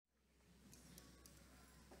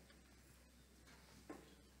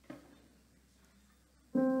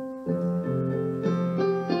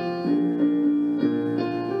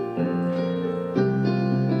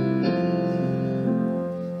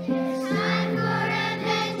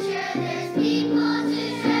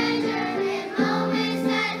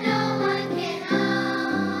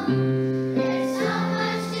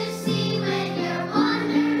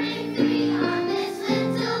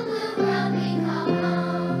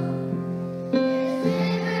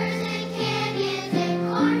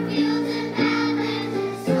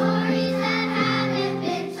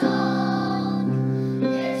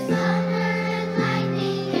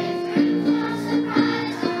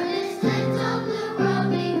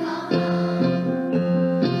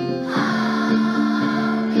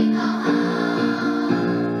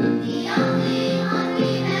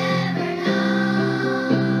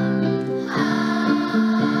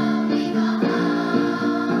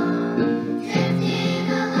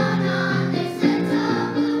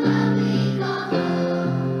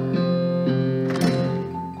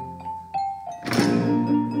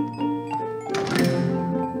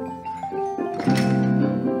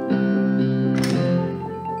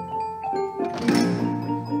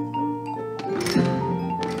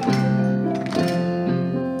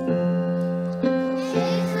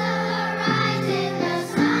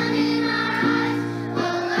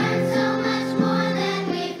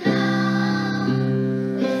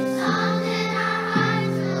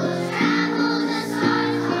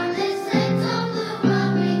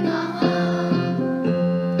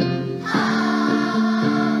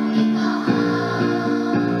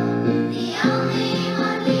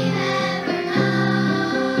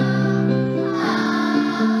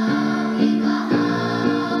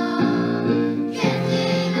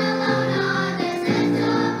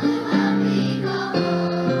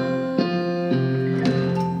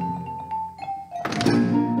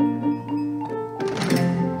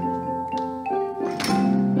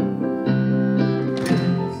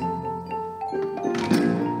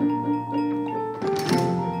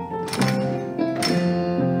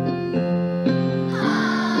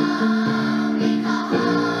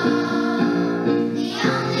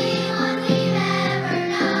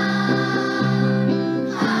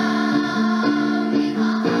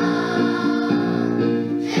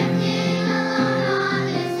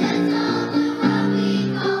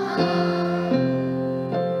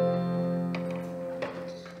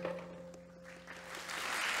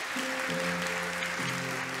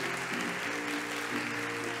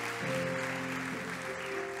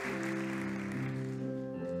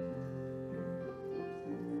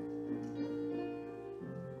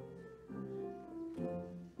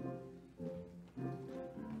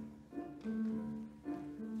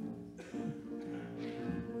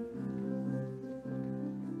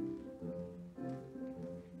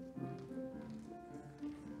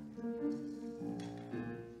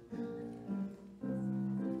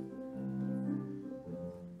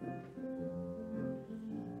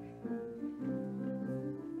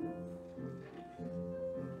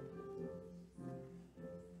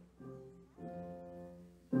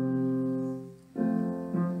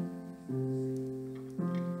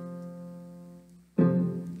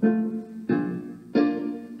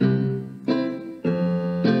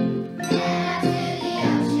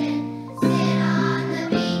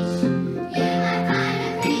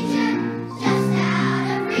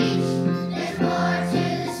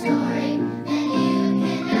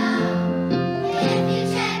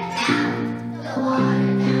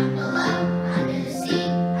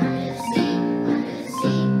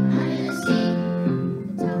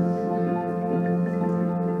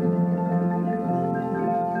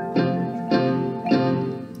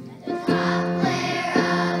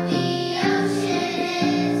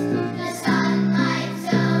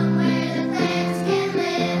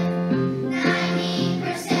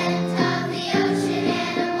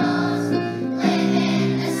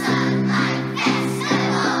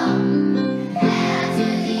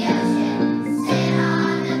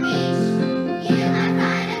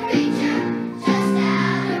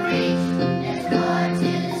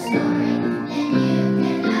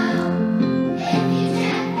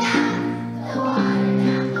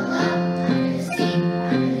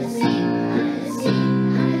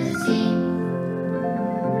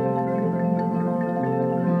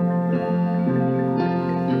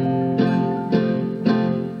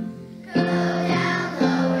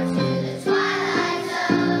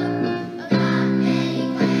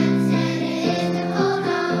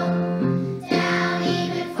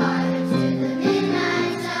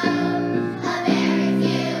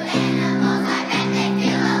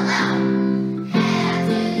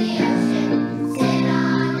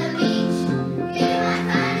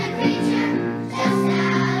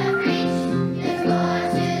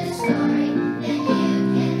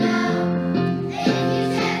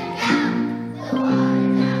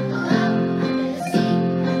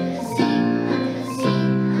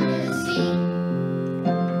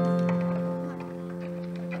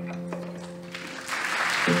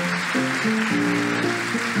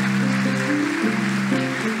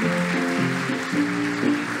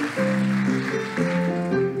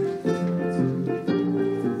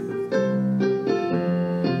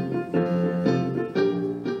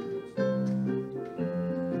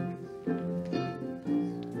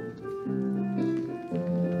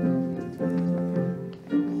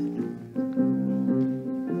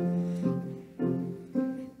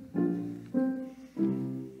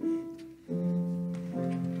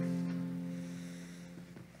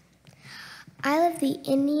the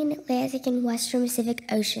Indian, Atlantic, and Western Pacific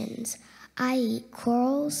Oceans. I eat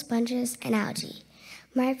corals, sponges, and algae.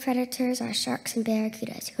 My predators are sharks and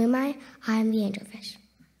barracudas. Who am I? I am the angelfish.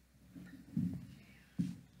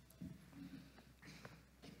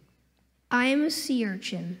 I am a sea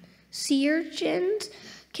urchin. Sea urchins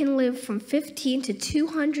can live from 15 to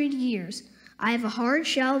 200 years. I have a hard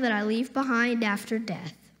shell that I leave behind after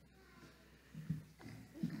death.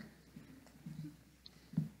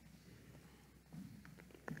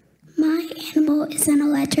 My animal is an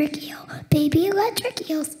electric eel. Baby electric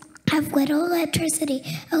eels have little electricity.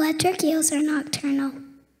 Electric eels are nocturnal.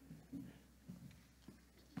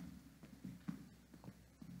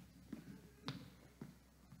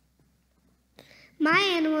 My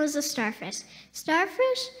animal is a starfish.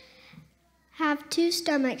 Starfish have two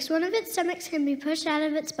stomachs. One of its stomachs can be pushed out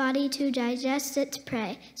of its body to digest its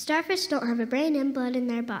prey. Starfish don't have a brain and blood in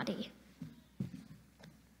their body.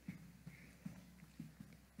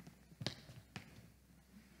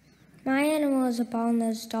 My animal is a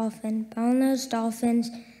bottlenose dolphin. Bottlenose dolphins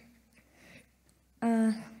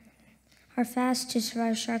are fast to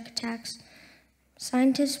survive shark attacks.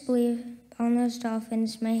 Scientists believe bottlenose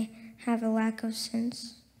dolphins may have a lack of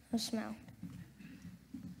sense of smell.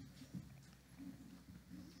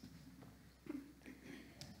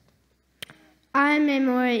 I'm a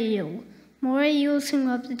moray eel. Moray eels can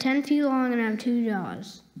go up to 10 feet long and have 2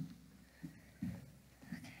 jaws.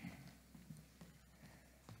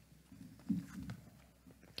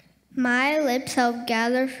 My lips help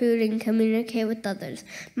gather food and communicate with others.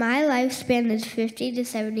 My lifespan is 50 to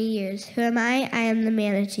 70 years. Who am I? I am the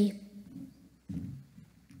manatee.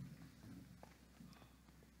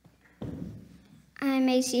 I'm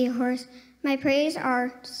a seahorse. My prey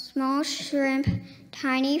are small shrimp,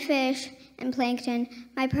 tiny fish, and plankton.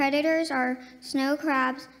 My predators are snow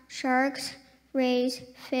crabs, sharks, rays,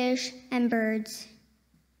 fish, and birds.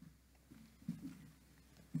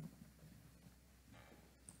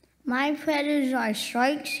 My predators are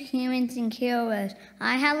sharks, humans, and killers.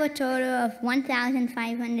 I have a total of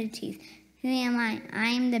 1,500 teeth. Who am I? I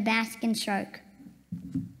am the Baskin shark.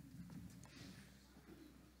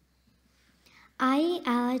 I eat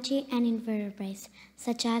algae and invertebrates,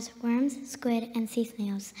 such as worms, squid, and sea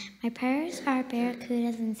snails. My predators are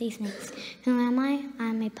barracudas and sea snakes. Who am I?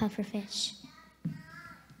 I'm a pufferfish.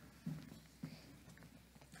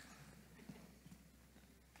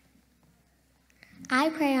 I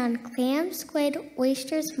prey on clams, squid,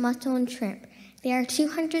 oysters, mussel, and shrimp. There are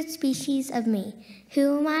 200 species of me.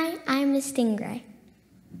 Who am I? I'm a stingray.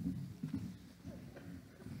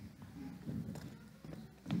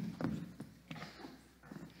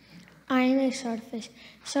 I am a swordfish.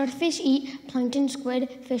 Swordfish eat plankton, squid,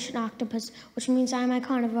 fish, and octopus, which means I am a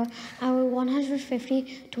carnivore. I weigh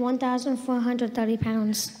 150 to 1,430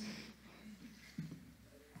 pounds.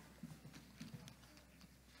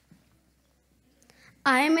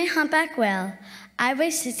 I am a humpback whale. I weigh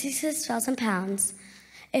 66,000 pounds.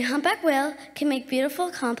 A humpback whale can make beautiful,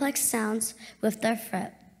 complex sounds with their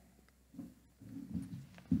throat.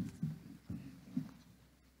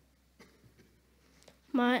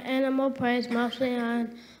 My animal preys mostly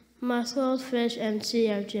on mussels, fish, and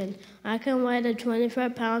sea urchin. I can weigh to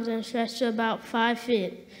 25 pounds and stretch to about 5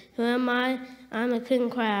 feet. Who am I? I'm a king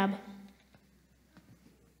crab.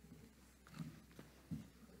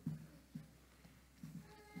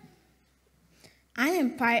 I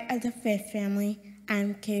am part of the fish family. I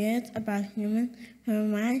am curious about humans. Who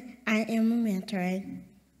am I? I am a manta ray.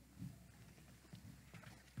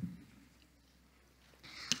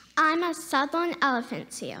 I'm a southern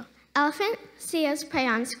elephant seal. Elephant seals prey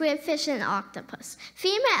on squid, fish, and octopus.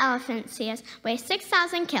 Female elephant seals weigh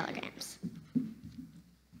 6,000 kilograms.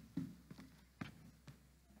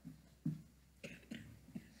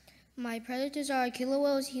 My predators are killer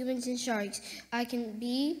whales, humans, and sharks. I can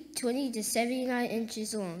be 20 to 79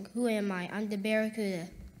 inches long. Who am I? I'm the barracuda.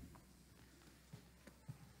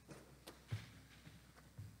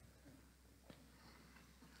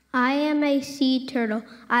 I am a sea turtle.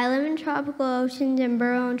 I live in tropical oceans and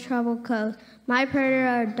burrow in tropical coves. My predators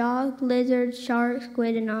are dogs, lizards, sharks,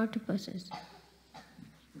 squid, and octopuses.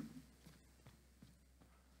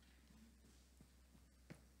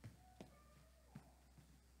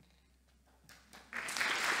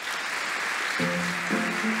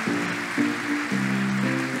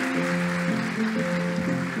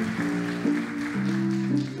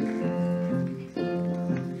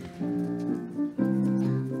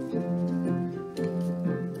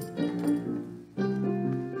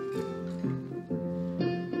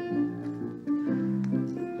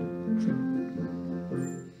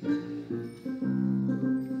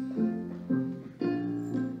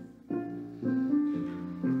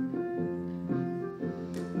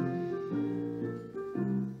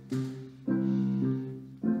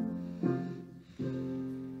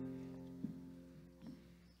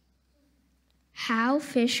 How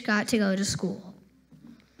fish got to go to school.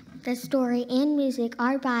 The story and music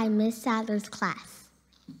are by Miss Sadler's class.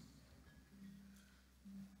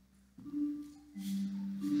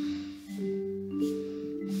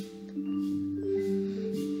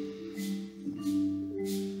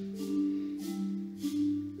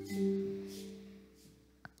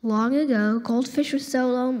 Long ago, Goldfish was so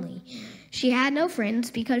lonely. She had no friends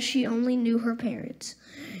because she only knew her parents.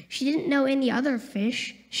 She didn't know any other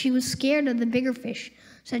fish. She was scared of the bigger fish,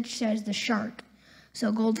 such as the shark.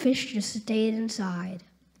 So Goldfish just stayed inside.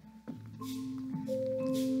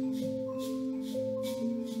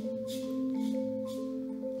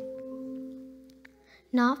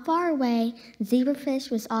 Not far away, Zebrafish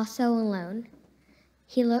was also alone.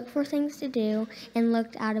 He looked for things to do and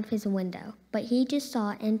looked out of his window, but he just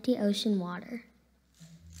saw empty ocean water.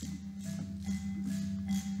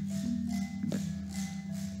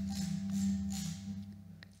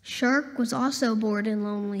 Shark was also bored and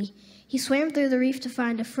lonely. He swam through the reef to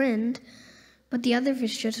find a friend, but the other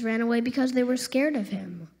fish just ran away because they were scared of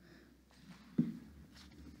him.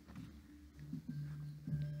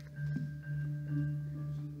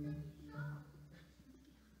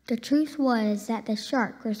 The truth was that the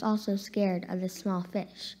shark was also scared of the small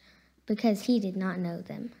fish because he did not know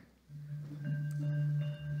them.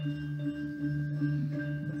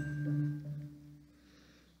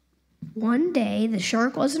 One day, the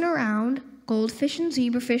shark wasn't around. Goldfish and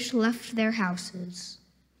zebrafish left their houses.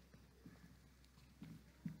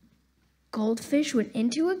 Goldfish went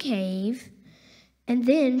into a cave, and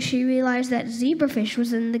then she realized that zebrafish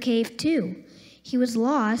was in the cave too. He was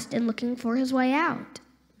lost and looking for his way out.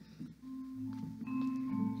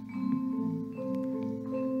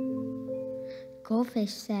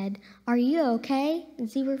 Goldfish said, "Are you okay?"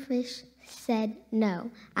 Zebrafish said,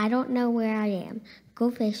 "No, I don't know where I am."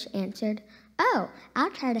 Goldfish answered, "Oh, I'll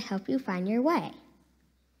try to help you find your way."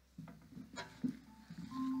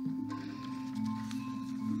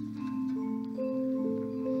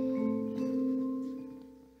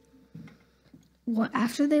 Well,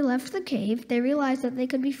 after they left the cave, they realized that they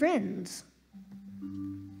could be friends.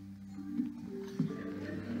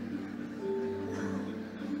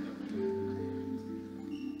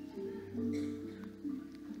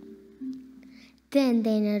 Then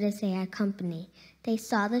they noticed they had company. They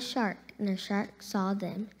saw the shark, and the shark saw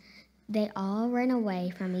them. They all ran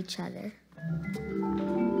away from each other.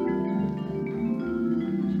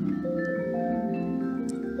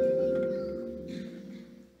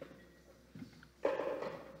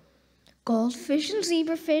 Goldfish and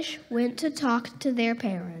zebrafish went to talk to their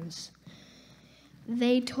parents.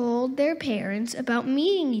 They told their parents about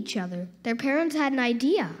meeting each other. Their parents had an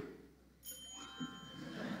idea.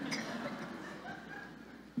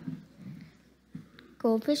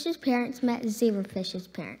 Goldfish's parents met Zebrafish's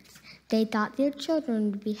parents. They thought their children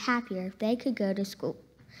would be happier if they could go to school.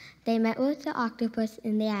 They met with the octopus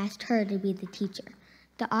and they asked her to be the teacher.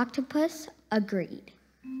 The octopus agreed.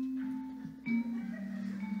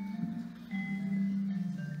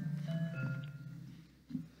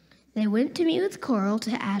 They went to meet with Coral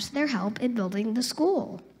to ask their help in building the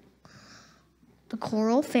school. The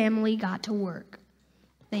Coral family got to work.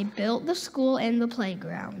 They built the school and the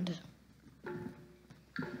playground.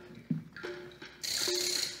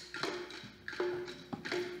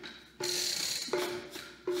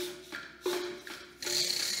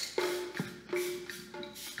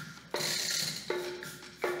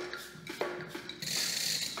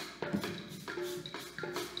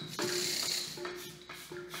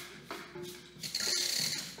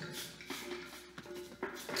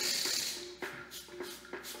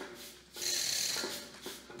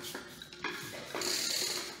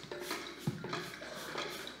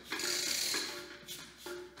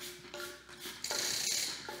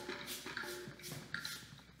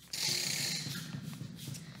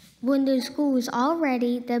 When the school was all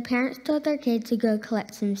ready, the parents told their kids to go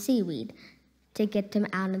collect some seaweed to get them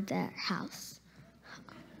out of their house.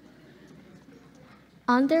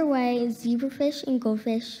 On their way, zebrafish and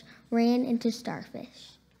goldfish ran into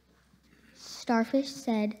starfish. Starfish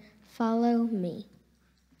said, "Follow me."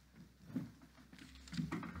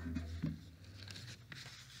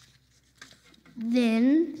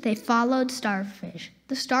 Then they followed Starfish.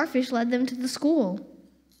 The starfish led them to the school.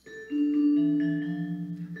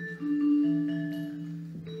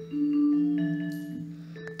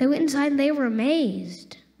 They went inside and they were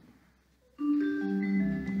amazed.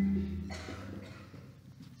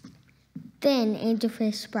 Then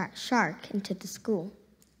Angelfish brought Shark into the school.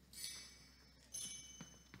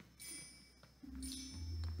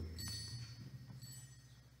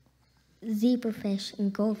 Zebrafish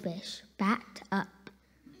and Goldfish backed up.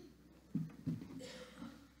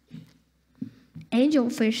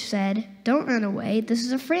 Angelfish said, "Don't run away, this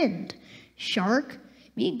is a friend." Shark,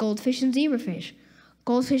 meet goldfish and zebrafish.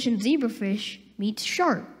 Goldfish and zebrafish meet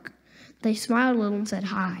shark. They smiled a little and said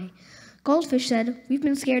hi. Goldfish said, "We've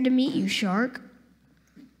been scared to meet you, Shark."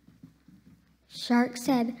 Shark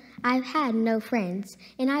said, "I've had no friends,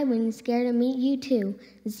 and I've been scared to meet you too."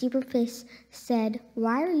 Zebrafish said,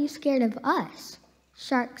 "Why are you scared of us?"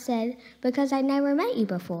 Shark said, "Because I never met you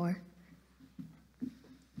before."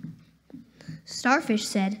 Starfish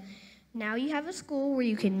said, "Now you have a school where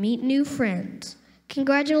you can meet new friends.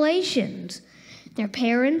 Congratulations." Their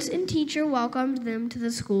parents and teacher welcomed them to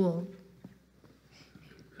the school.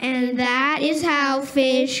 And that is how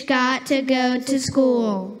fish got to go to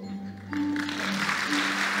school.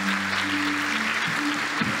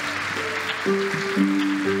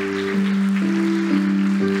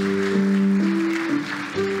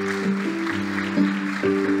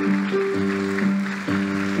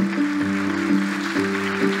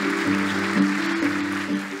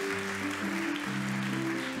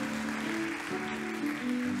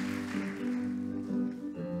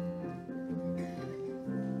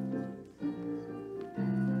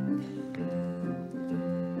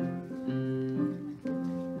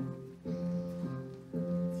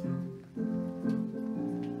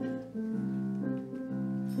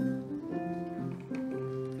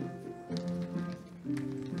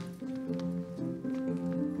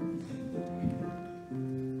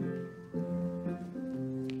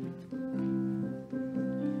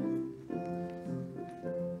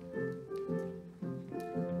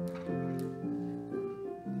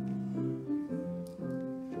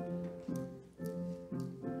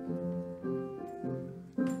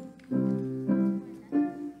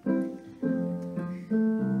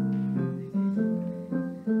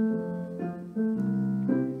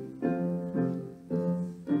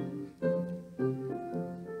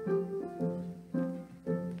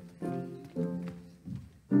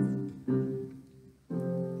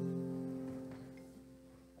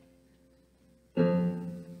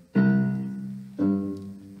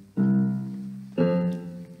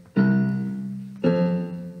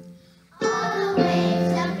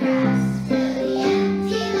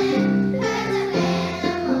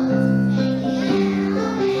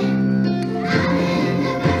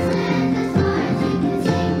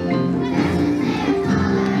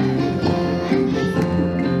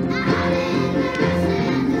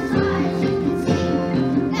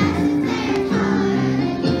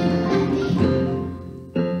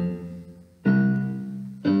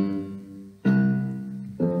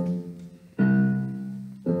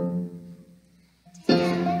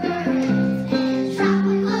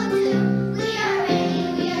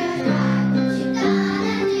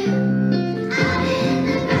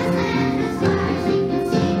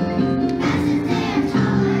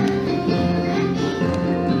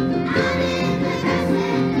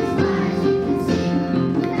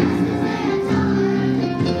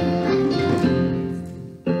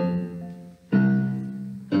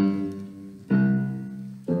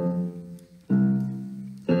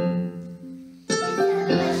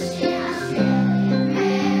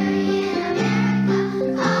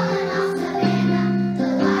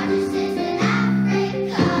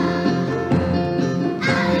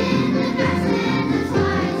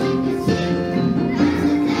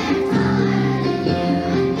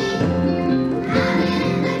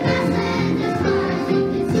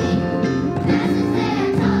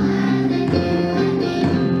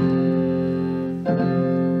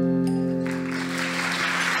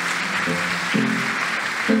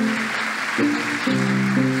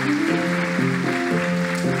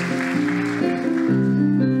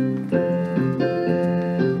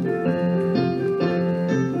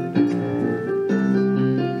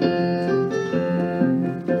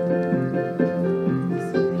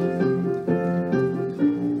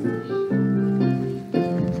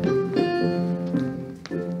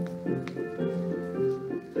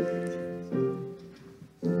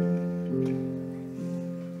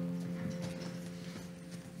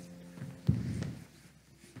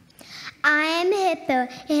 I am a hippo.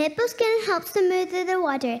 A hippo's skin helps to move through the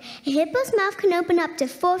water. A hippo's mouth can open up to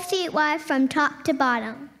 4 feet wide from top to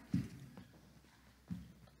bottom.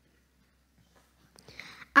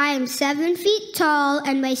 I am 7 feet tall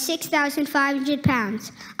and weigh 6,500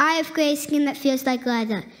 pounds. I have gray skin that feels like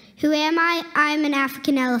leather. Who am I? I am an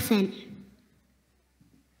African elephant.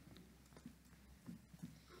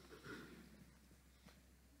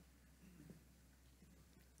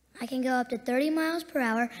 I can go up to 30 miles per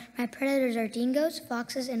hour. My predators are dingoes,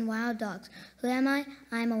 foxes, and wild dogs. Who am I?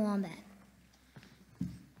 I am a wombat.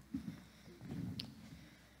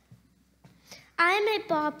 I'm a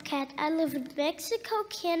bobcat. I live in Mexico,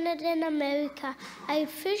 Canada, and America. I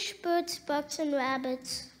fish, birds, bugs, and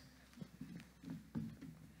rabbits.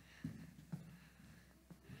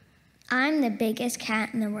 I'm the biggest cat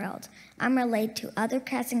in the world. I'm related to other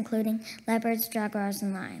cats, including leopards, jaguars,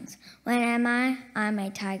 and lions. What am I? I'm a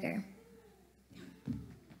tiger.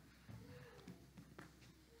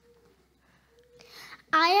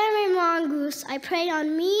 I am a mongoose. I prey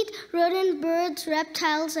on meat, rodent, birds,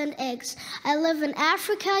 reptiles, and eggs. I live in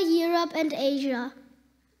Africa, Europe, and Asia.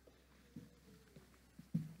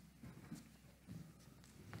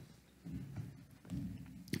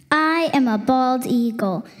 I am a bald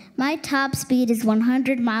eagle. My top speed is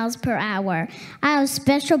 100 miles per hour. I have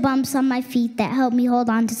special bumps on my feet that help me hold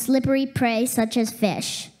on to slippery prey such as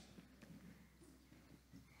fish.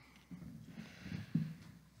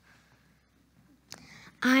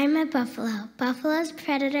 I'm a buffalo. Buffalo's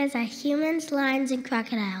predators are humans, lions, and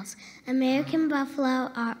crocodiles. American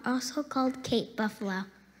buffalo are also called Cape buffalo.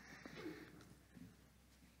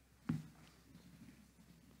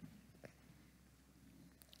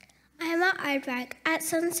 I'm an aardvark. At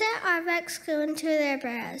sunset, aardvarks go into their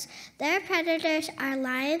burrows. Their predators are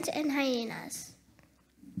lions and hyenas.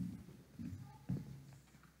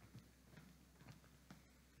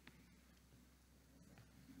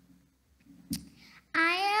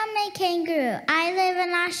 I am a kangaroo. I live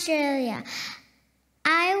in Australia.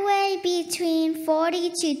 I weigh between 40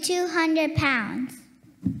 to 200 pounds.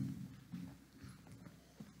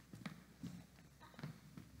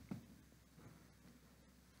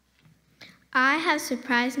 I have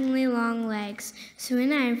surprisingly long legs, so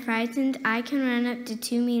when I am frightened, I can run up to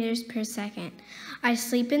 2 meters per second. I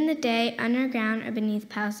sleep in the day underground or beneath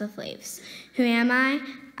piles of leaves. Who am I?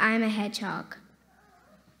 I'm a hedgehog.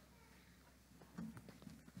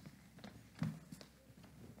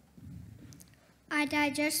 I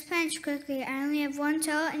digest plants quickly. I only have one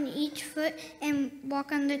toe in each foot and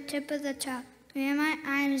walk on the tip of the toe. Who am I?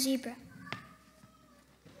 I am a zebra.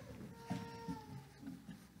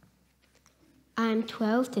 I'm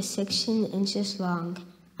 12 to 16 inches long.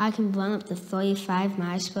 I can run up to 35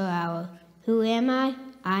 miles per hour. Who am I?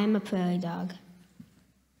 I am a prairie dog.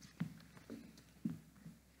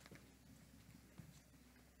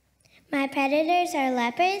 My predators are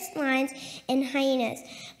leopards, lions, and hyenas.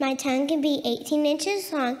 My tongue can be 18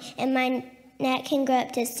 inches long, and my neck can grow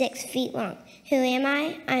up to 6 feet long. Who am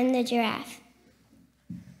I? I'm the giraffe.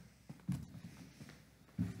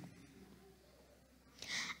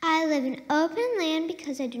 I live in open land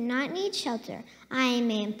because I do not need shelter. I am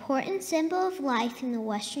an important symbol of life in the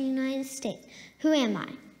western United States. Who am I?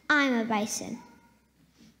 I'm a bison.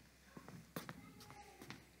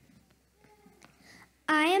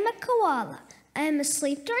 I am a koala. I am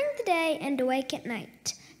asleep during the day and awake at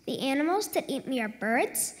night. The animals that eat me are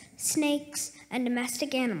birds, snakes, and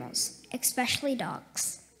domestic animals, especially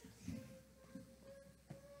dogs.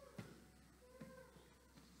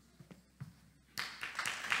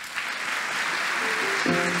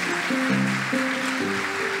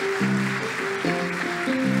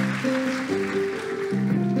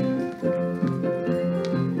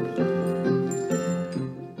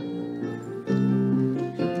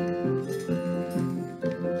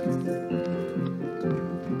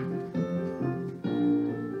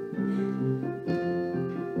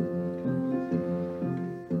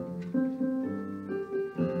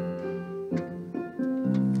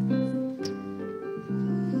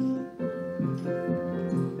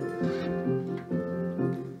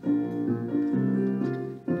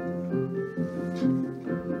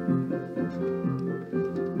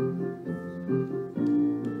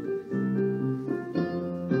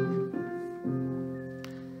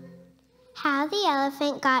 How the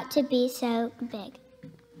elephant got to be so big.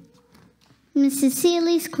 Mrs.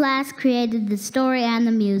 Seeley's class created the story and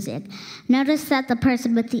the music. Notice that the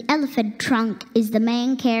person with the elephant trunk is the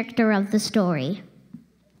main character of the story.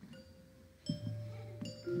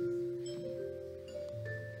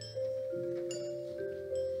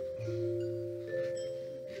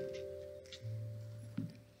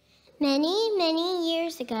 Many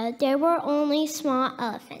years ago, there were only small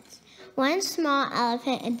elephants. One small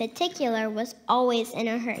elephant in particular was always in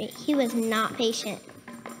a hurry. He was not patient.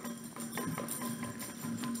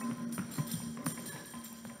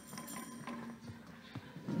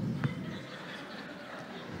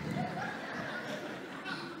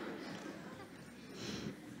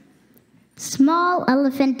 Small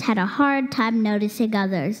elephant had a hard time noticing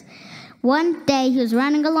others. One day he was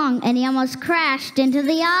running along and he almost crashed into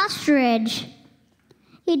the ostrich.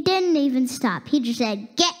 He didn't even stop. He just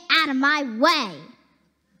said, "Get out of my way."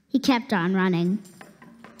 He kept on running.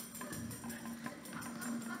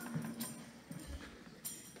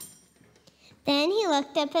 Then he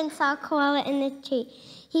looked up and saw Koala in the tree.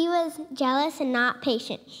 He was jealous and not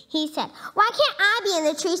patient. He said, "Why can't I be in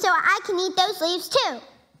the tree so I can eat those leaves too?"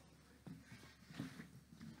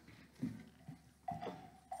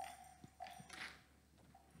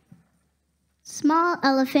 Small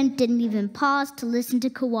Elephant didn't even pause to listen to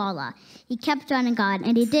Koala. He kept running on,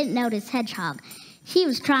 and he didn't notice Hedgehog. She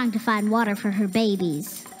was trying to find water for her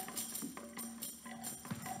babies.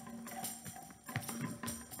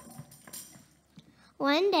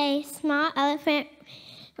 One day, Small Elephant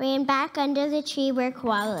ran back under the tree where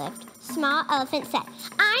Koala lived. Small Elephant said,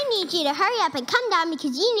 "I need you to hurry up and come down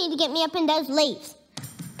because you need to get me up in those leaves."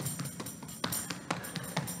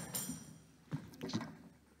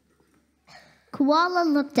 Koala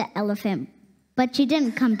looked at Elephant, but she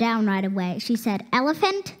didn't come down right away. She said,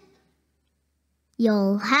 "Elephant,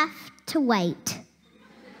 you'll have to wait."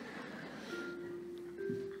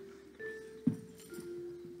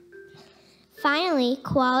 Finally,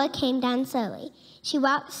 Koala came down slowly. She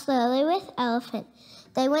walked slowly with Elephant.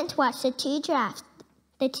 They went to watch the two giraffes.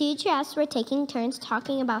 The two giraffes were taking turns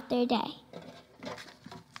talking about their day.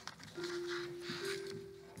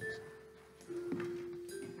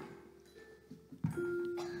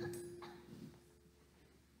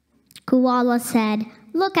 Koala said,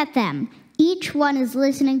 "Look at them. Each one is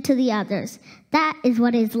listening to the others. That is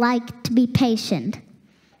what it is like to be patient."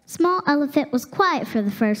 Small Elephant was quiet for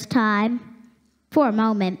the first time, for a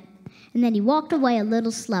moment, and then he walked away a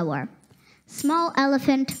little slower. Small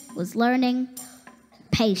Elephant was learning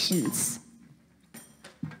patience.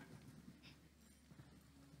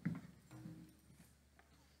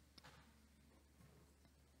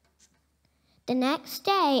 The next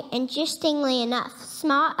day, interestingly enough,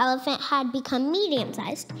 Small Elephant had become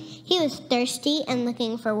medium-sized. He was thirsty and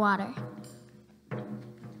looking for water.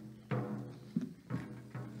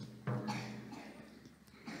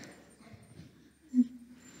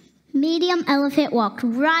 Medium Elephant walked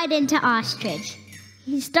right into Ostrich.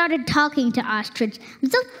 He started talking to Ostrich. "I'm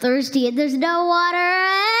so thirsty and there's no water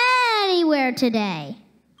anywhere today."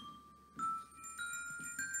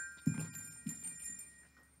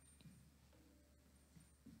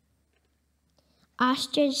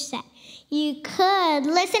 Ostrich said, "You could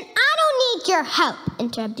listen." "I don't need your help,"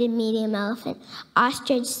 interrupted Medium Elephant.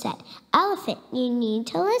 Ostrich said, "Elephant, you need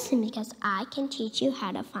to listen because I can teach you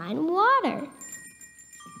how to find water."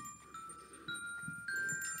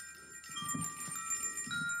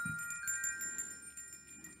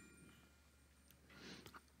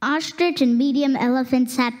 Ostrich and Medium Elephant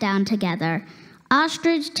sat down together.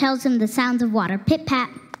 Ostrich tells him the sounds of water, pit-pat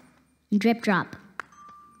and drip-drop.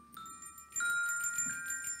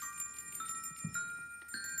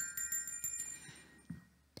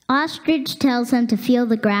 Ostrich tells him to feel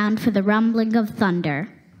the ground for the rumbling of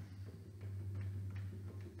thunder.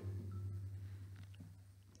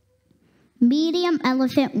 Medium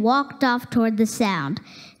Elephant walked off toward the sound.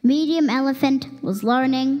 Medium Elephant was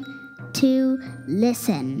learning to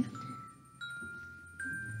listen.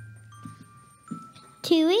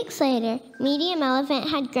 2 weeks later, Medium Elephant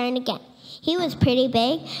had grown again. He was pretty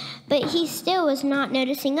big, but he still was not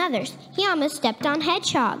noticing others. He almost stepped on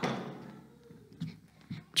Hedgehog.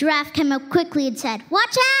 Giraffe came up quickly and said,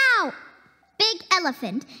 "Watch out! Big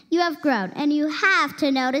Elephant, you have grown, and you have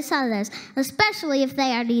to notice others, especially if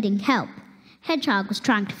they are needing help." Hedgehog was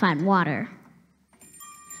trying to find water.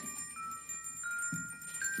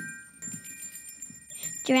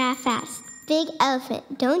 Giraffe asked, "Big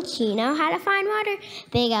Elephant, don't you know how to find water?"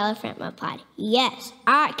 Big Elephant replied, "Yes,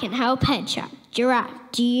 I can help Hedgehog." Giraffe,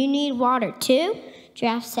 "Do you need water too?"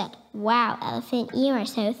 Giraffe said, "Wow, Elephant, you are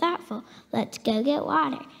so thoughtful. Let's go get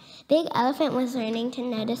water." Big Elephant was learning to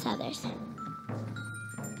notice others.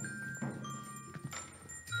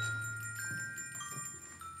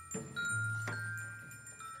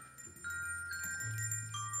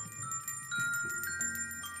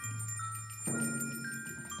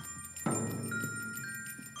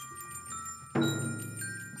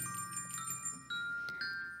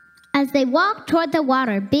 As they walked toward the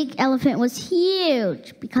water, Big Elephant was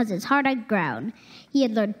huge because his heart had grown. He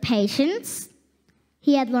had learned patience,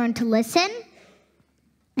 he had learned to listen,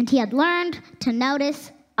 and he had learned to notice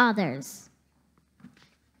others.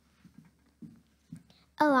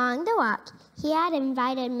 Along the walk, he had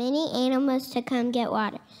invited many animals to come get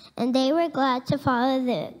water, and they were glad to follow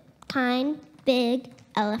the kind, big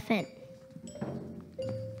elephant.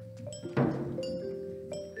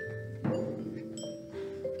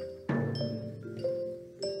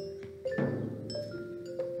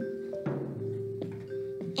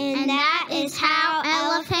 And that is how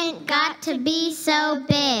Elephant got to be so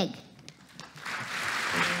big.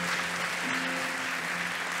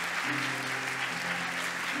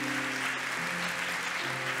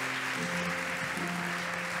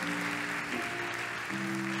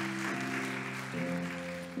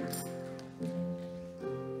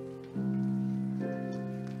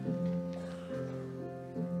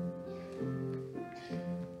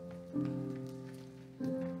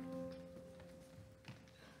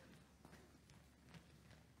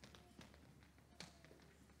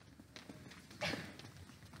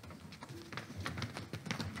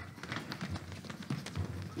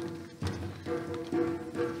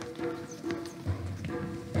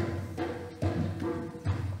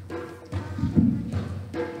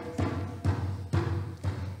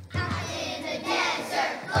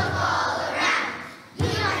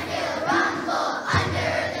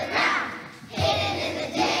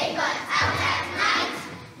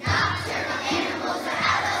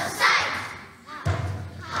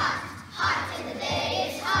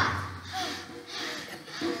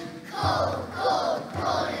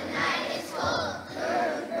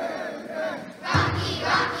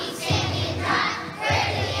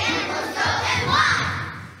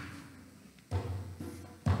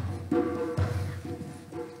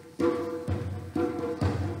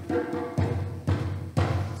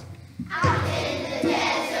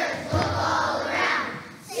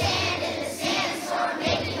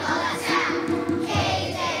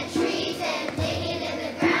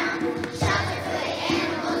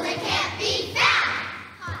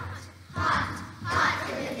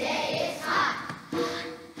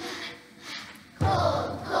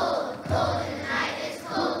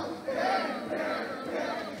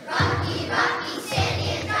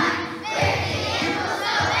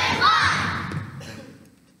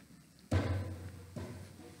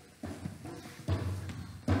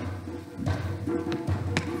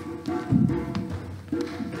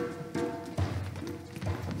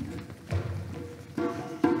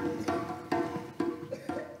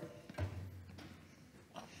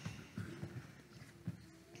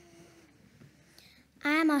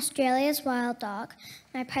 I am Australia's wild dog.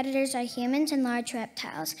 My predators are humans and large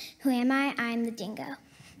reptiles. Who am I? I am the dingo.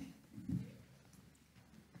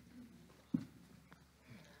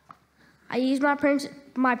 I use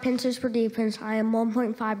my pincers for defense. I am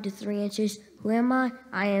 1.5 to 3 inches. Who am I?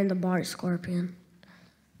 I am the barred scorpion.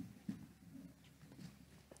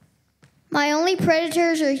 My only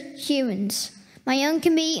predators are humans. My young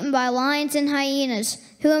can be eaten by lions and hyenas.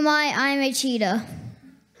 Who am I? I am a cheetah.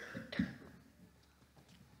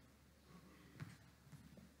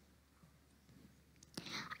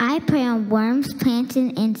 I prey on worms, plants,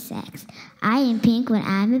 and insects. I am pink when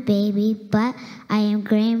I'm a baby, but I am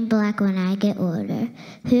gray and black when I get older.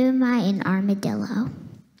 Who am I? An armadillo.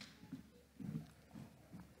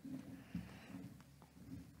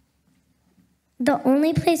 The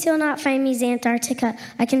only place you'll not find me is Antarctica.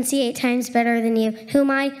 I can see 8 times better than you. Who am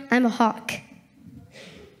I? I'm a hawk.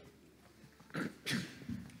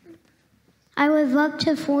 I live up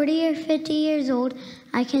to 40 or 50 years old.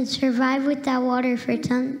 I can survive without water for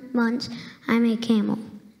 10 months. I'm a camel.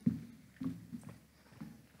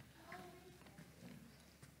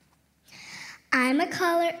 I'm a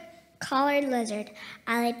collared lizard.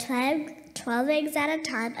 I lay 12 eggs at a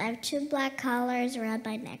time. I have 2 black collars around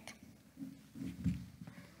my neck.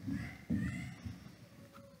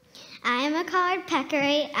 I am a collared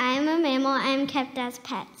peccary. I am a mammal. I am kept as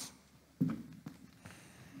pets.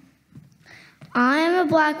 I am a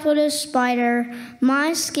black-footed spider.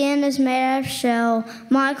 My skin is made out of shell.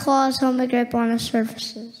 My claws help me grip on the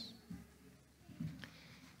surfaces.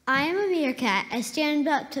 I am a meerkat. I stand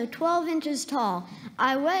up to 12 inches tall.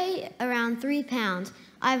 I weigh around 3 pounds.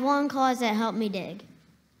 I have long claws that help me dig.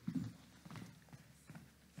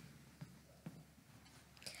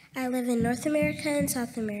 I live in North America and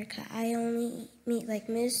South America. I only eat meat like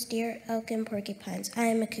moose, deer, elk, and porcupines. I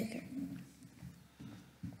am a cougar.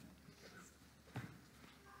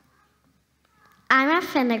 I'm a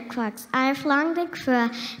fennec fox. I have long thick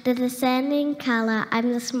fur that is sandy in color.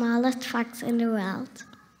 I'm the smallest fox in the world.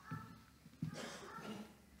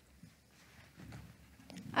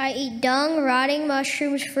 I eat dung, rotting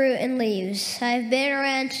mushrooms, fruit, and leaves. I've been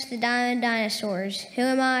around since the diamond dinosaurs. Who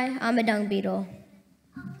am I? I'm a dung beetle.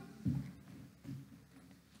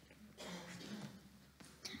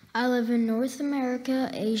 I live in North America,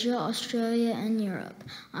 Asia, Australia, and Europe.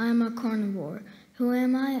 I am a carnivore. Who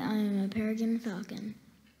am I? I am a peregrine falcon.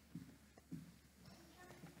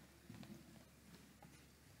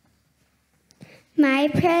 My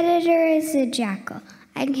predator is a jackal.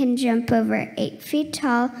 I can jump over 8 feet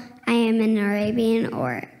tall. I am an Arabian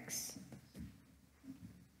oryx.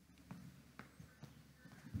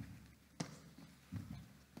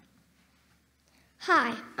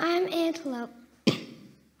 Hi, I'm Antelope.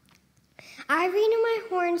 I renew my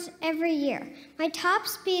horns every year. My top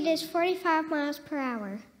speed is 45 miles per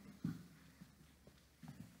hour.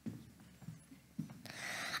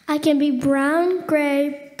 I can be brown,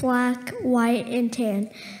 gray, black, white, and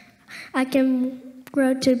tan. I can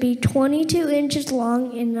grow to be 22 inches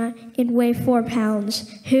long and weigh 4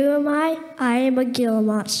 pounds. Who am I? I am a Gila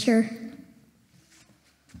monster.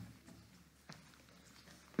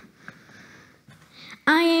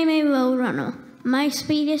 I am a road runner. My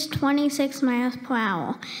speed is 26 miles per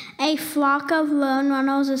hour. A flock of lone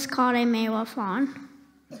runners is called a marathon.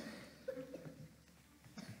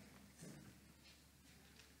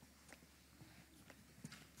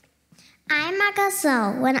 I'm a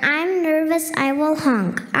gazelle. When I'm nervous, I will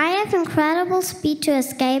honk. I have incredible speed to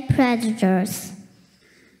escape predators.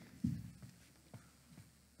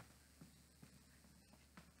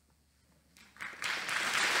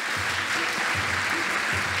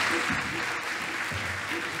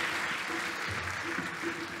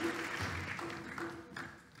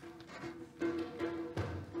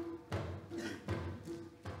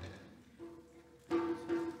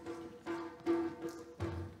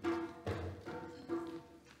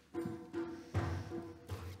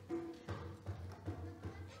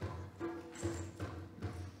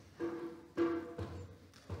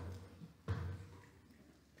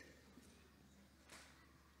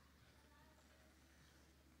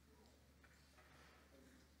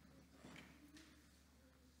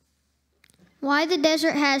 Why the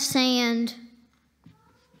desert has sand?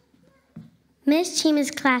 Miss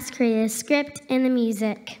Chima's class created the script and the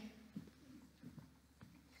music.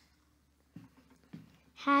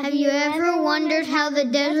 Have you ever wondered how the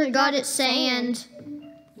desert got its sand?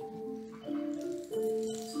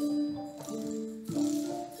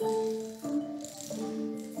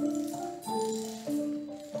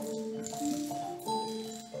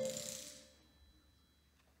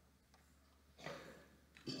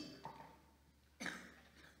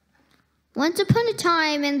 Once upon a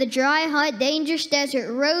time in the dry, hot, dangerous desert,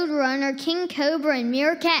 Roadrunner, King Cobra, and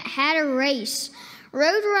Meerkat had a race.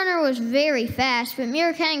 Roadrunner was very fast, but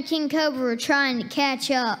Meerkat and King Cobra were trying to catch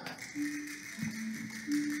up.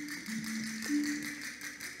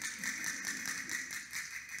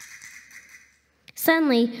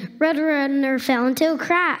 Suddenly, Roadrunner fell into a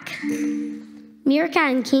crack.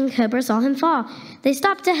 Meerkat and King Cobra saw him fall. They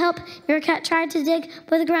stopped to help. Meerkat tried to dig,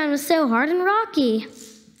 but the ground was so hard and rocky.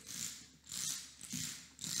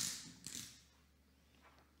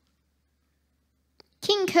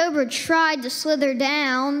 King Cobra tried to slither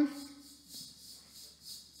down,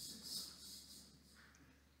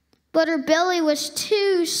 but her belly was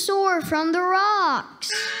too sore from the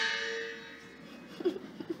rocks.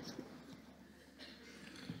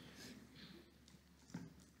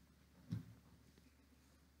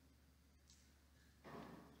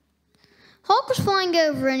 Hawk was flying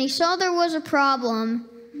over and he saw there was a problem.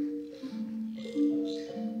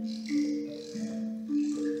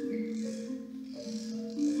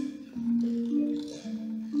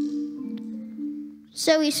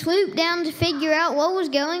 So he swooped down to figure out what was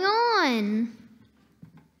going on.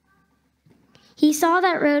 He saw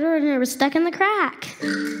that Roadrunner was stuck in the crack.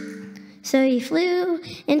 So he flew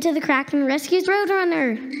into the crack and rescued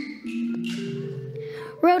Roadrunner.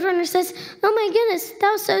 Roadrunner says, "Oh my goodness,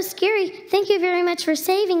 that was so scary. Thank you very much for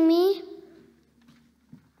saving me."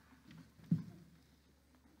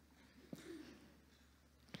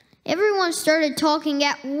 Everyone started talking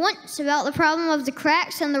at once about the problem of the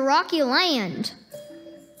cracks and the rocky land.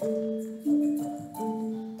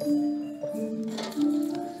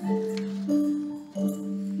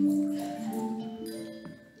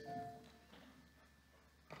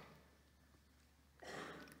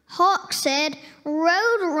 Hawk said,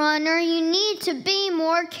 "Roadrunner, you need to be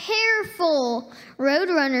more careful."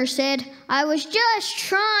 Roadrunner said, "I was just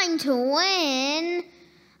trying to win.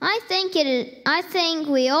 I think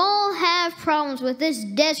we all have problems with this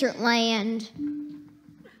desert land."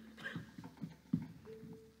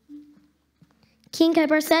 King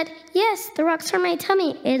Cobra said, "Yes, the rocks from my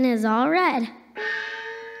tummy. It is all red."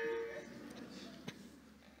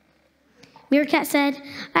 Meerkat said,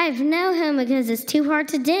 "I have no home because it's too hard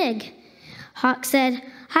to dig." Hawk said,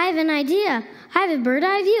 "I have an idea. I have a bird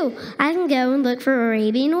eye view. I can go and look for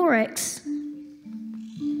Arabian oryx."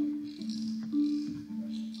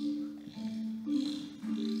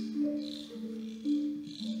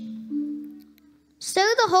 So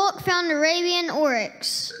the hawk found Arabian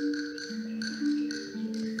oryx.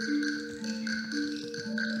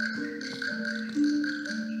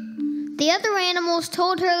 The other animals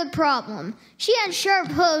told her the problem. She had sharp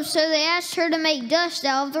hooves, so they asked her to make dust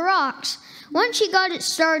out of the rocks. Once she got it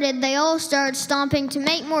started, they all started stomping to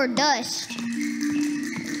make more dust.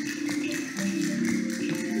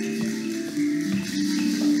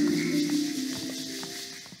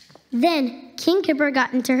 Then King Cobra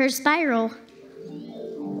got into her spiral,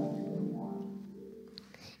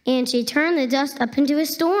 and she turned the dust up into a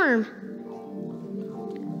storm.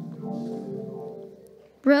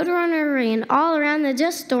 Roadrunner ran all around the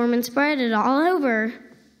dust storm and spread it all over.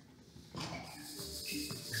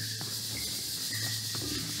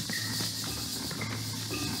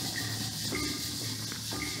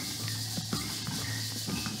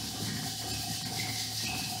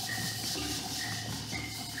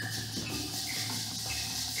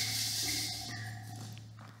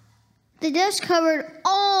 The dust covered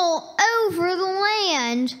all over the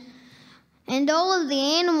land, and all of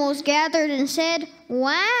the animals gathered and said,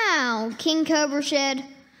 "Wow!" King Cobra said,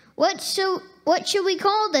 What should we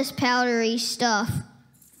call this powdery stuff?"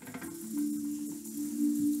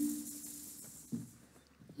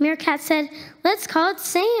 Meerkat said, "Let's call it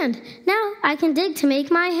sand. Now I can dig to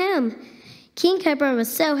make my home." King Cobra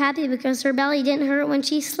was so happy because her belly didn't hurt when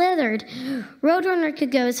she slithered. Roadrunner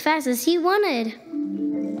could go as fast as he wanted.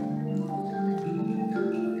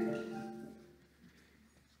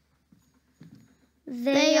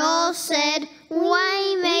 They all said,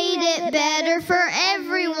 "We made it better for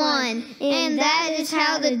everyone," and that is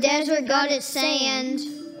how the desert got its sand.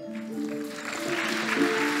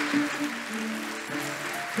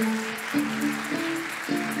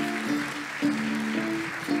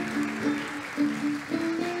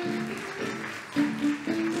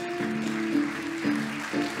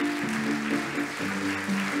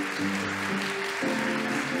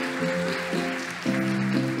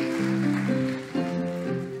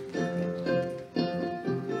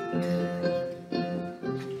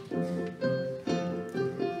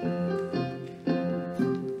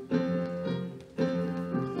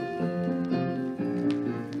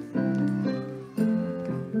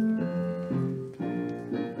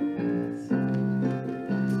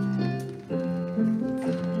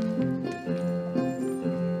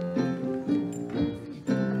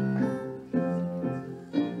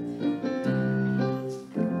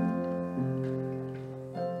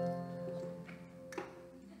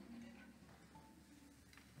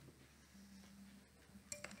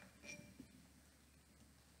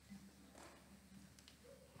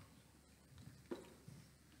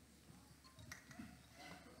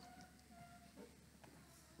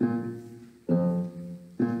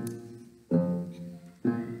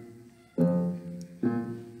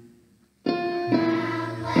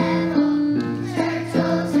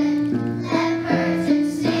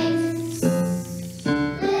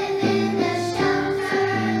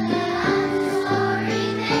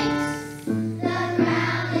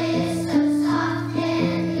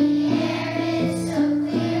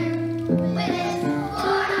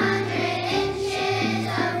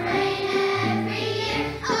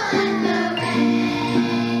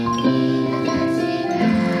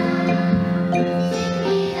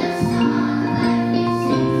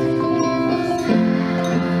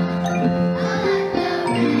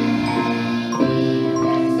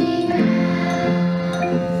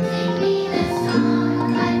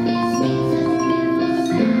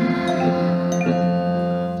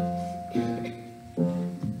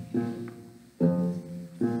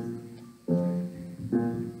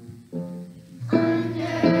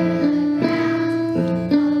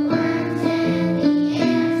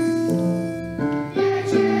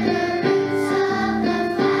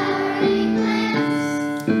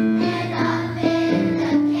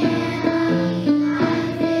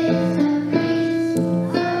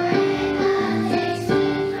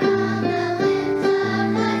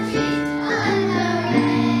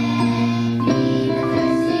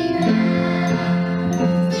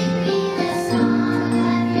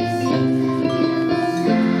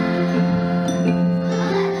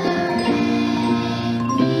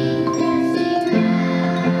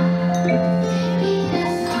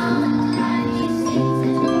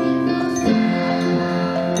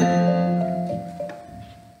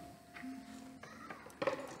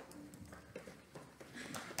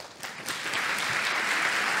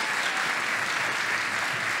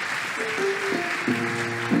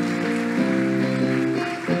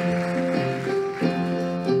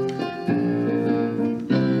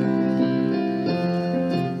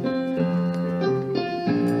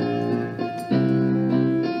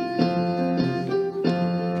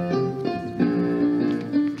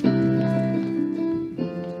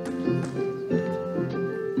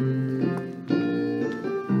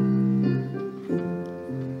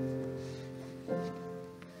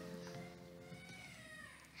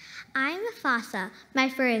 fossa. My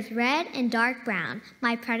fur is red and dark brown.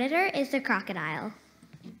 My predator is the crocodile.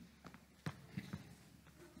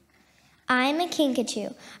 I'm a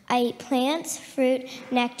kinkajou. I eat plants, fruit,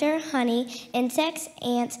 nectar, honey, insects,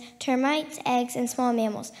 ants, termites, eggs, and small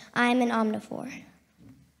mammals. I'm an omnivore.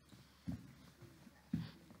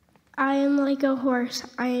 I am like a horse.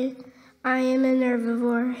 I am an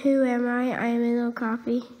herbivore. Who am I? I am an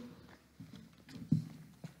okapi.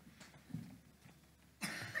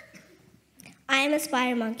 I am a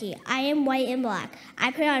spider monkey. I am white and black.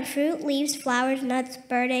 I prey on fruit, leaves, flowers, nuts,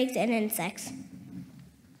 bird eggs, and insects.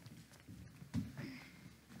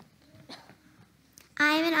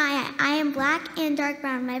 I am an eye. I am black and dark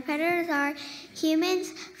brown. My predators are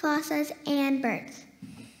humans, fossas, and birds.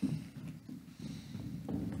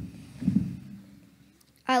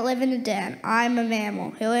 I live in a den. I'm a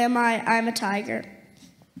mammal. Who am I? I'm a tiger.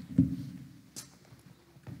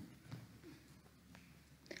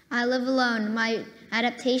 I live alone. My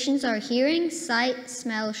adaptations are hearing, sight,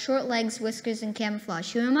 smell, short legs, whiskers, and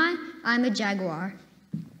camouflage. Who am I? I'm a jaguar.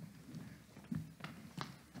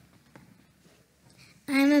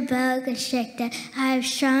 I'm a boa constrictor. I have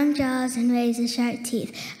strong jaws and razor-sharp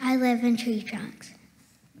teeth. I live in tree trunks.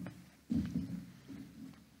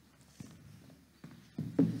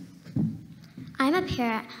 I'm a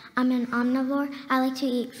parrot. I'm an omnivore. I like to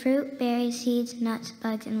eat fruit, berries, seeds, nuts,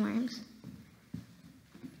 bugs, and worms.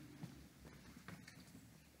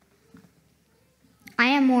 I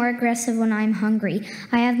am more aggressive when I'm hungry.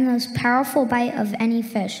 I have the most powerful bite of any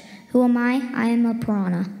fish. Who am I? I am a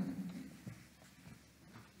piranha.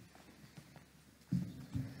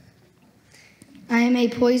 I am a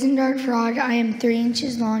poison dart frog. I am 3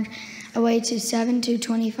 inches long. I weigh to 7 to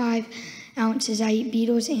 25 ounces. I eat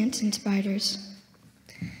beetles, ants, and spiders.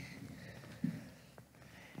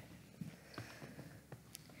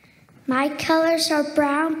 My colors are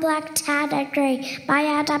brown, black, tan, and gray. My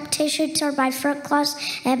adaptations are my front claws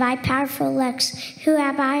and my powerful legs. Who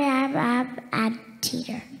am I? I am an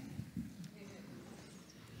anteater.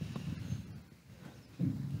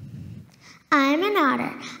 I'm an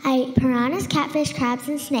otter. I eat piranhas, catfish, crabs,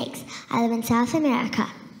 and snakes. I live in South America.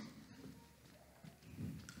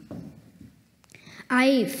 I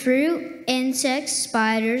eat fruit, insects,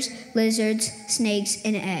 spiders, lizards, snakes,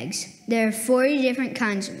 and eggs. There are 40 different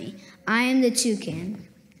kinds of me. I am the toucan.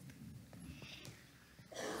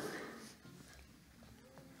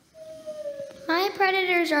 My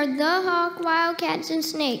predators are the hawk, wildcats, and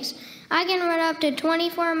snakes. I can run up to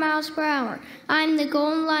 24 miles per hour. I'm the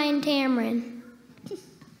golden lion tamarin.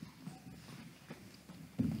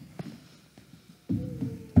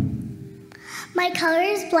 My color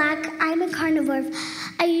is black. I'm a carnivore.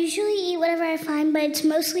 I usually eat whatever I find, but it's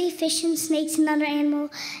mostly fish and snakes and other animal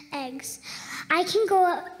eggs. I can go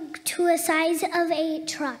up to a size of a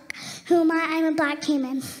truck. Who am I? I'm a black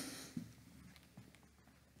caiman.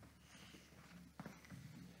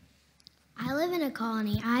 I live in a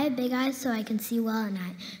colony. I have big eyes so I can see well at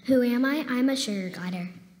night. Who am I? I'm a sugar glider.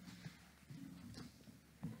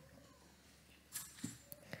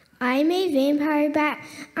 I'm a vampire bat.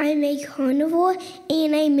 I'm a carnivore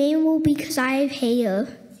and a mammal because I have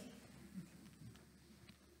hair.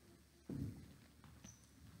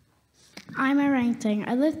 I'm a orangutan.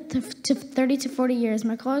 I live to 30 to 40 years.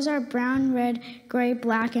 My colors are brown, red, gray,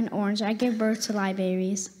 black, and orange. I give birth to live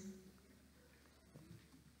babies.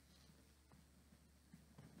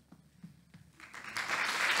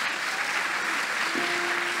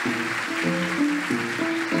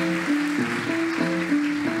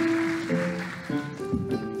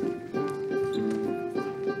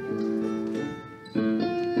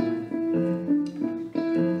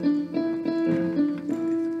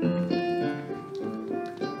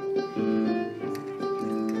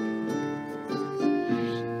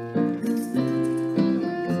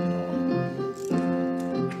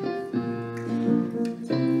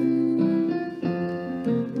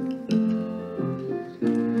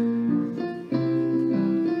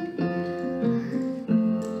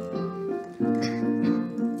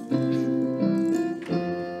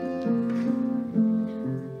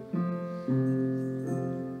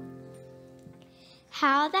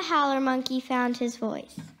 How the Howler Monkey found his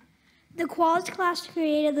voice. The Quality class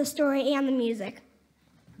created the story and the music.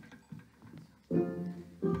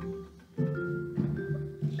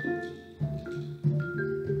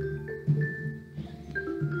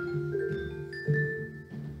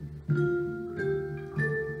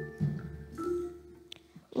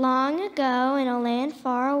 Long ago, in a land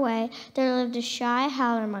far away, there lived a shy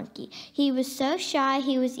howler monkey. He was so shy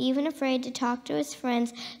he was even afraid to talk to his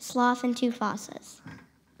friends, Sloth and two fossas.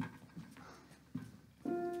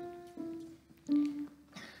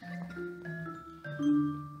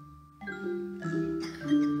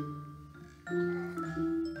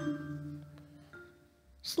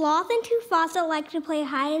 Sloth and Tufasa like to play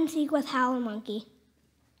hide and seek with Howler Monkey.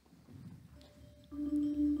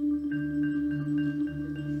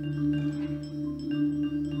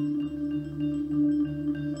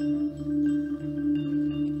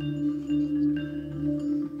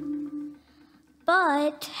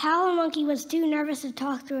 But Howler Monkey was too nervous to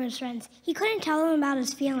talk to his friends. He couldn't tell them about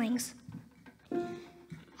his feelings.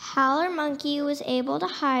 Howler Monkey was able to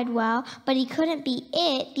hide well, but he couldn't be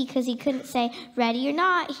it because he couldn't say, "Ready or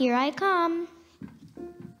not, here I come."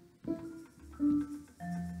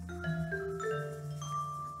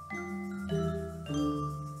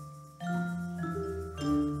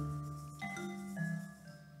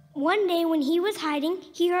 One day when he was hiding,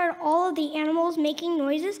 he heard all of the animals making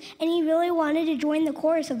noises, and he really wanted to join the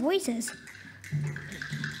chorus of voices.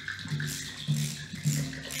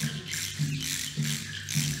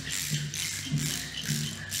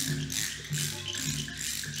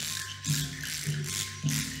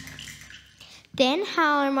 Then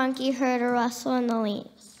Howler Monkey heard a rustle in the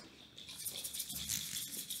leaves.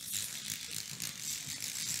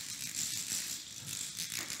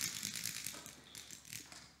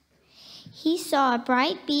 He saw a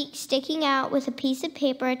bright beak sticking out with a piece of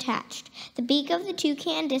paper attached. The beak of the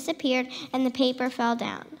toucan disappeared and the paper fell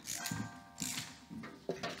down.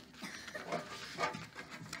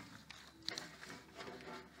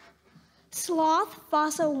 Sloth,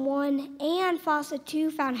 Fossil 1, and Fossil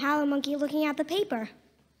 2 found Howler Monkey looking at the paper.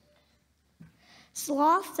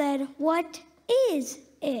 Sloth said, "What is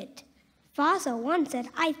it?" Fossil 1 said,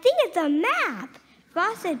 "I think it's a map."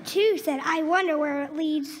 Fossil 2 said, "I wonder where it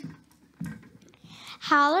leads."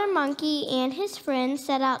 Howler Monkey and his friends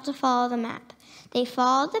set out to follow the map. They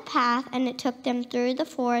followed the path and it took them through the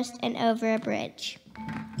forest and over a bridge.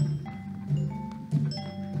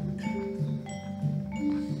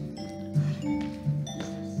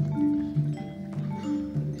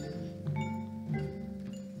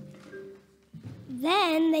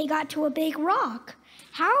 Then they got to a big rock.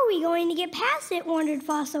 "How are we going to get past it?" wondered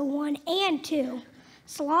Fossil 1 and 2.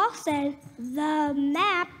 Sloth said, "The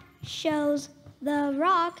map shows the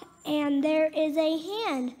rock and there is a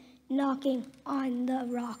hand knocking on the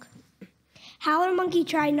rock." Howler Monkey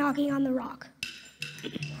tried knocking on the rock.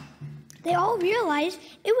 They all realized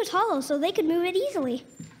it was hollow so they could move it easily.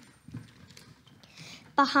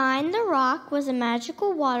 Behind the rock was a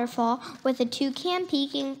magical waterfall with a toucan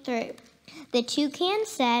peeking through. The toucan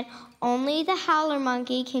said, "Only the Howler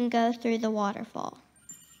Monkey can go through the waterfall."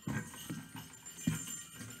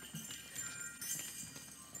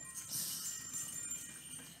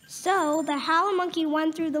 So the Howler Monkey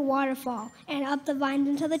went through the waterfall and up the vines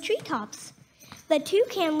into the treetops. The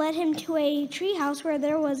toucan led him to a treehouse where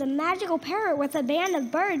there was a magical parrot with a band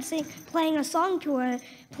of birds playing along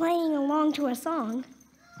to a song.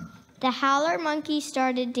 The Howler Monkey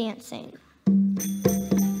started dancing.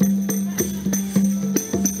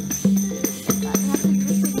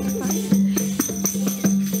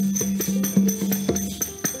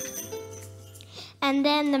 And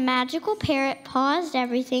then the magical parrot paused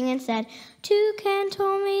everything and said, "Toucan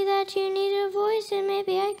told me that you need a voice and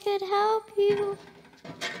maybe I could help you."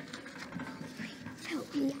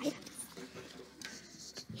 Help me.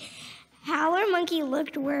 Howler Monkey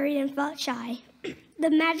looked worried and felt shy. The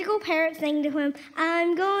magical parrot sang to him,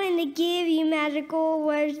 "I'm going to give you magical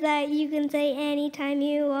words that you can say anytime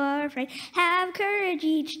you are afraid. Have courage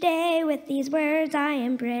each day, with these words I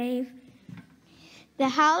am brave." The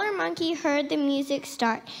Howler Monkey heard the music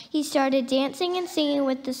start. He started dancing and singing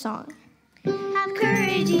with the song. Have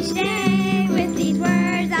courage each day, with these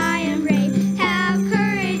words I am brave. Have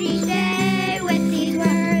courage each day, with these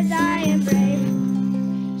words I am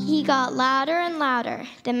brave. He got louder and louder.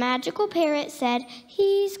 The magical parrot said,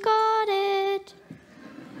 "He's got it."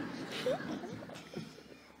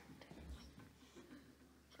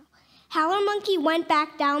 Howler Monkey went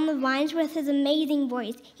back down the vines with his amazing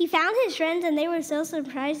voice. He found his friends and they were so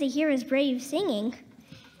surprised to hear his brave singing.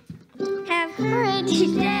 Have courage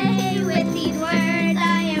each day, with these words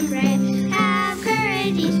I am brave. Have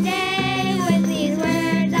courage each day, with these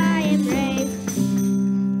words I am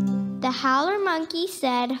brave. The Howler Monkey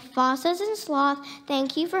said, "Fossas and Sloth,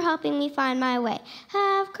 thank you for helping me find my way.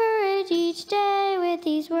 Have courage each day, with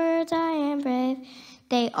these words I am brave."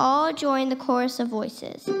 They all joined the chorus of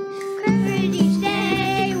voices. Courage each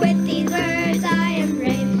day, with these words I am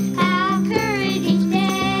brave. Have courage each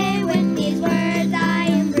day, with these words I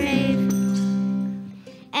am brave.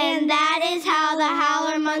 And that is how the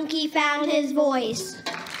Howler Monkey found his voice.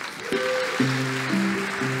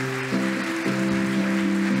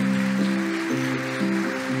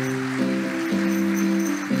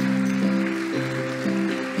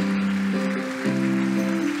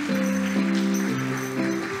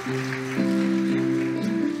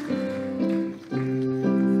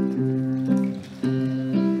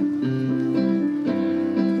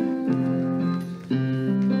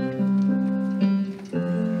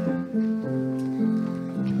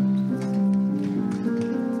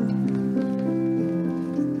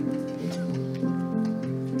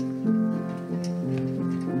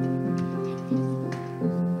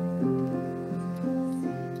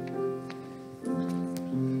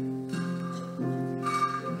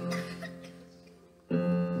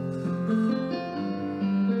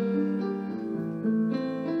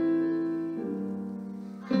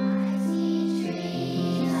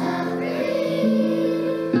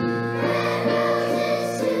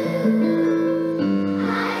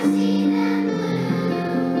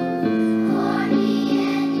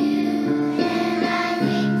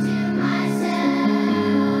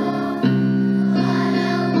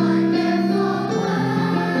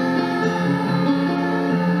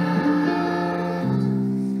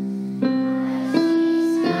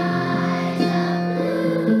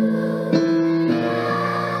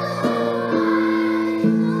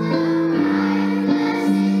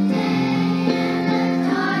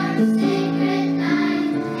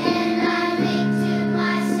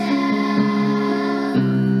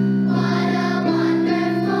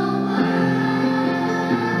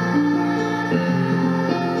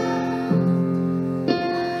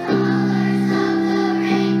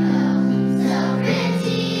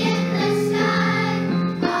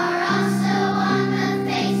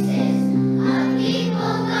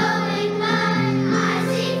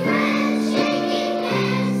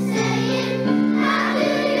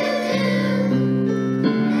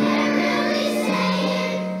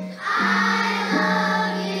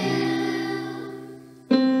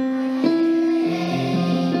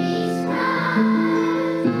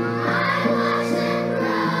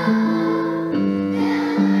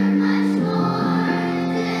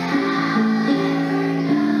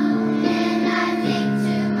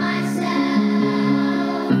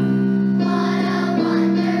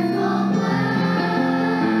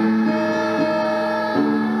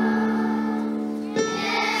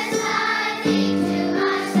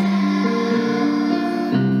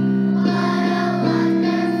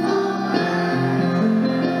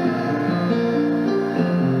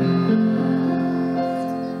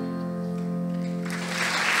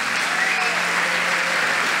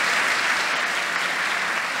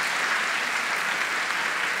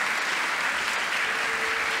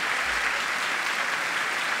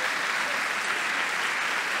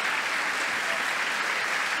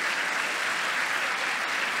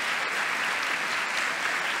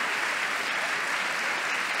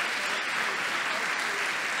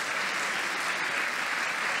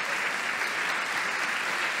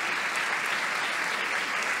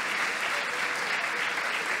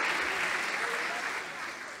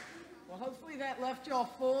 left y'all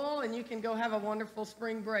full, and you can go have a wonderful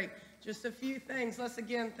spring break. Just a few things. Let's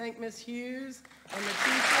again thank Miss Hughes and the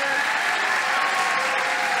teachers.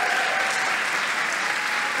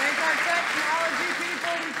 Thank our technology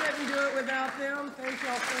people. We couldn't do it without them. Thank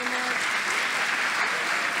y'all so much.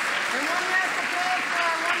 And one last applause for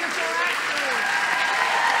our wonderful